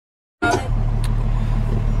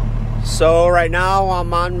So right now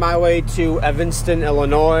I'm on my way to Evanston,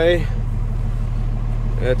 Illinois.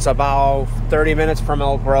 It's about 30 minutes from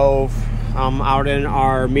Elk Grove. I'm out in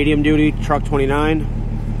our medium duty truck 29.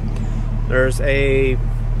 There's a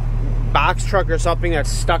box truck or something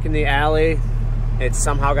that's stuck in the alley. It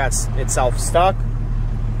somehow got itself stuck.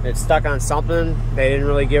 It's stuck on something. They didn't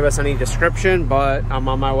really give us any description, but I'm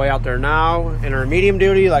on my way out there now in our medium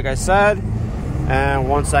duty, like I said. And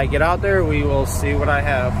once I get out there, we will see what I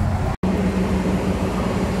have.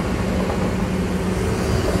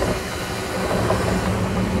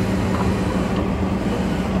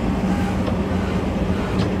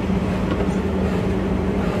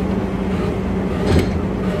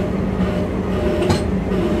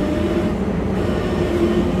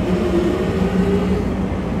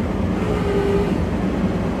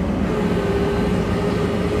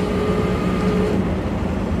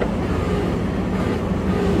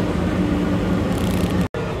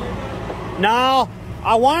 No,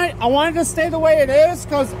 I want it to stay the way it is,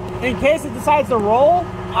 because in case it decides to roll,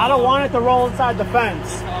 I don't want it to roll inside the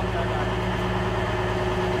fence.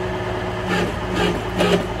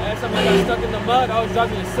 Last time I got stuck in the mud, I was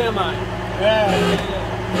driving a semi. Yeah.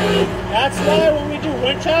 That's why when we do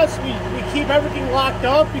winch outs, we keep everything locked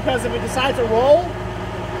up, because if it decides to roll,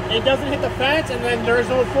 it doesn't hit the fence, and then there's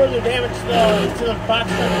no further damage to the box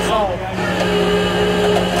truck itself.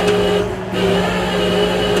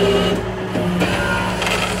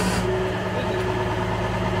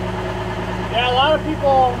 Yeah, a lot of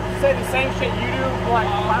people say the same shit you do, like,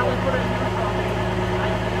 why don't we put it in neutral?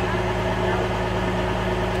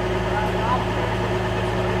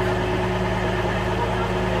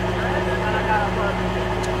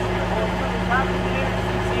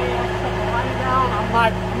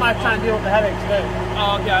 I'm not trying to deal with the headaches today.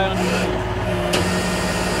 Oh, okay, I understand.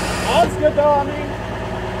 Oh, it's good though, I mean.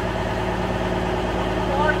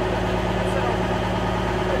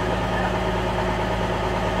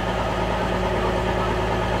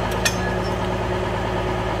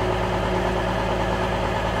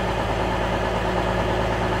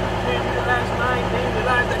 Last night, they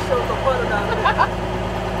realized that shows the butter down there.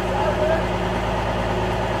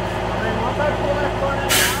 I mean, once I pull that corner out,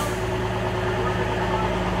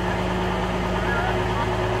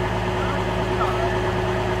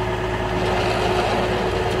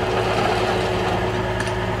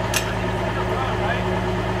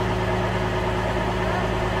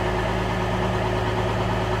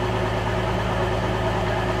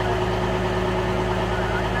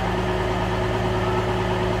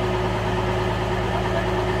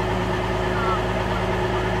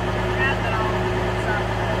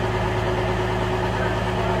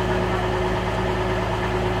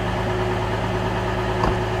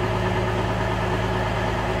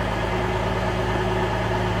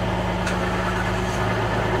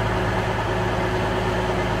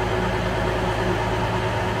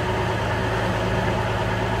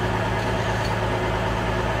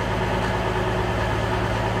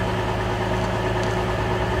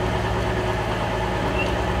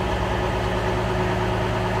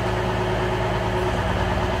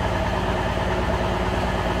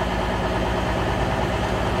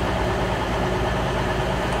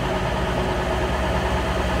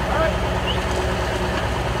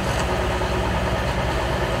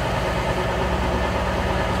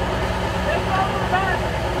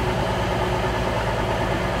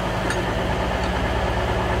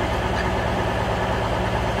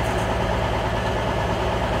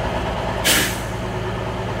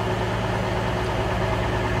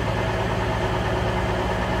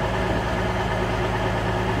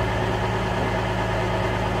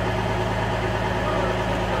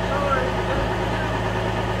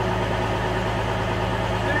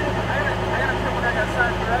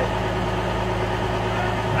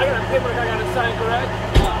 paperwork I gotta sign, correct?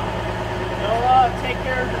 They'll take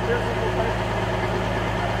care of the physical place.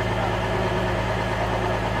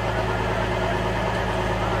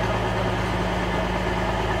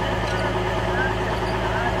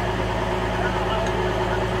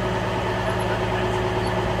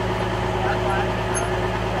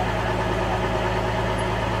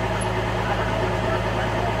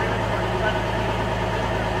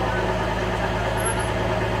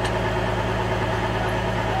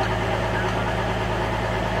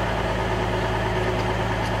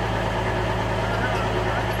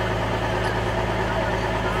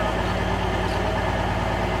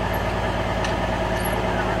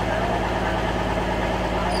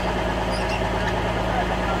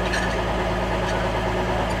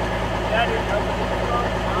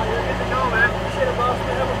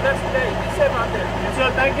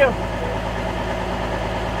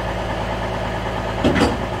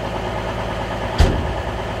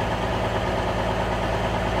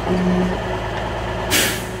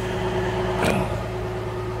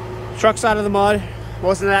 Truck's out of the mud.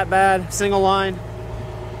 Wasn't that bad. Single line.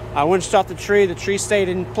 I winched off the tree stayed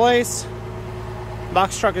in place.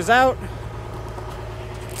 Box truck is out.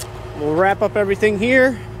 We'll wrap up everything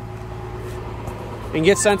here and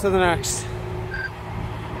get sent to the next.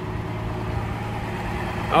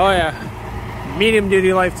 Oh yeah, medium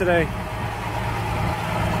duty life today.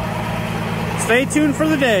 Stay tuned for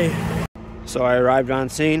the day. So I arrived on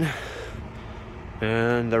scene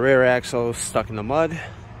and the rear axle is stuck in the mud.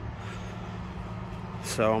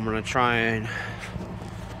 So I'm gonna try and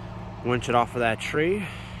winch it off of that tree.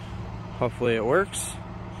 Hopefully it works.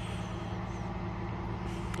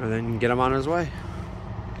 And then get him on his way.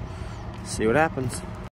 See what happens.